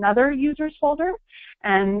report in another user's folder,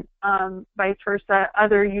 and vice versa,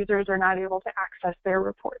 other users are not able to access their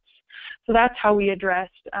reports. So that's how we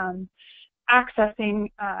addressed accessing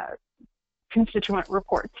constituent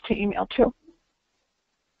reports to email too.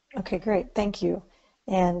 Okay, great, thank you.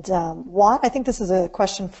 And Watt, I think this is a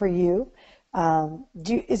question for you.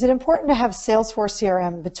 Is it important to have Salesforce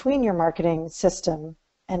CRM between your marketing system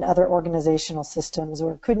and other organizational systems,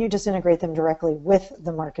 or couldn't you just integrate them directly with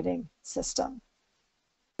the marketing system?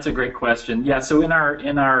 That's a great question. Yeah, so in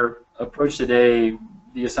our approach today,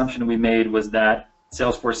 the assumption we made was that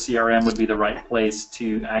Salesforce CRM would be the right place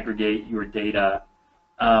to aggregate your data.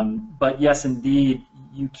 But yes, indeed,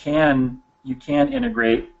 you can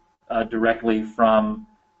integrate directly from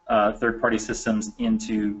third-party systems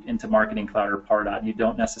into Marketing Cloud or Pardot. You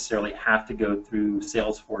don't necessarily have to go through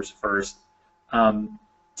Salesforce first.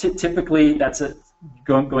 Typically,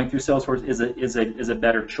 going through Salesforce is a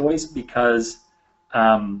better choice because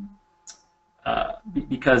then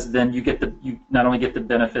you not only get the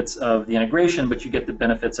benefits of the integration, but you get the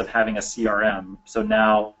benefits of having a CRM. So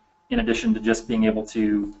now, in addition to just being able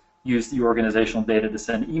to use the organizational data to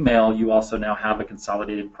send email, you also now have a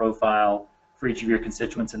consolidated profile for each of your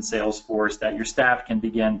constituents in Salesforce that your staff can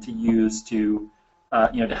begin to use to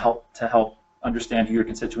help understand who your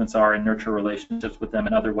constituents are and nurture relationships with them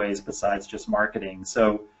in other ways besides just marketing.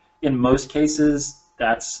 So in most cases,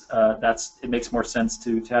 it makes more sense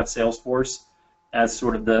to have Salesforce as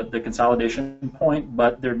sort of the consolidation point,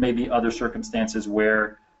 but there may be other circumstances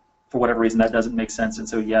where, for whatever reason, that doesn't make sense, and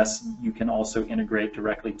so yes, you can also integrate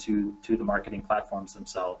directly to the marketing platforms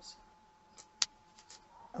themselves.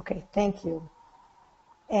 Okay, thank you.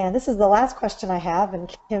 And this is the last question I have, and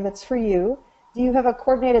Kim, it's for you. Do you have a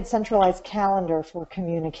coordinated centralized calendar for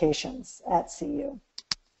communications at CU?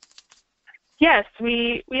 Yes,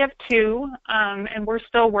 we have 2, and we're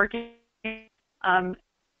still working.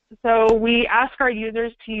 So we ask our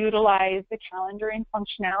users to utilize the calendaring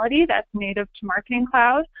functionality that's native to Marketing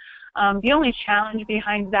Cloud. The only challenge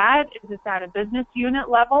behind that is it's at a business unit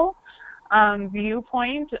level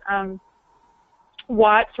viewpoint.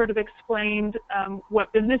 Watt sort of explained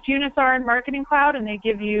what business units are in Marketing Cloud, and they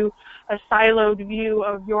give you a siloed view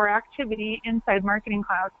of your activity inside Marketing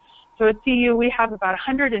Cloud. So at CU, we have about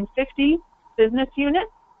 150 business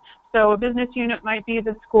units. So a business unit might be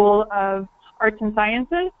the School of Arts and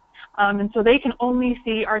Sciences, and so they can only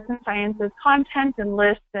see arts and sciences content and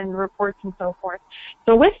lists and reports and so forth.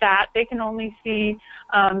 So with that, they can only see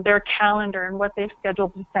their calendar and what they've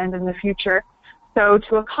scheduled to send in the future. So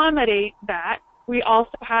to accommodate that, we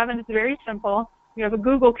also have, and it's very simple, we have a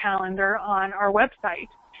Google Calendar on our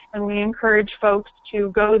website. And we encourage folks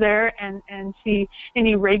to go there and see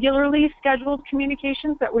any regularly scheduled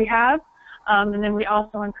communications that we have. And then we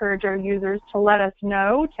also encourage our users to let us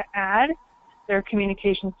know to add their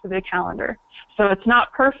communications to the calendar. So it's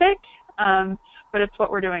not perfect, but it's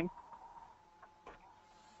what we're doing.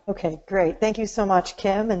 Okay, great. Thank you so much,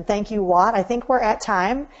 Kim, and thank you, Watt. I think we're at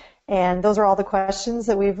time, and those are all the questions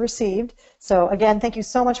that we've received. So again, thank you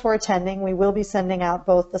so much for attending. We will be sending out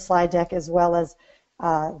both the slide deck as well as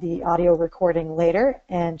the audio recording later,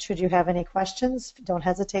 and should you have any questions, don't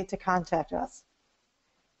hesitate to contact us.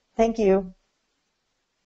 Thank you.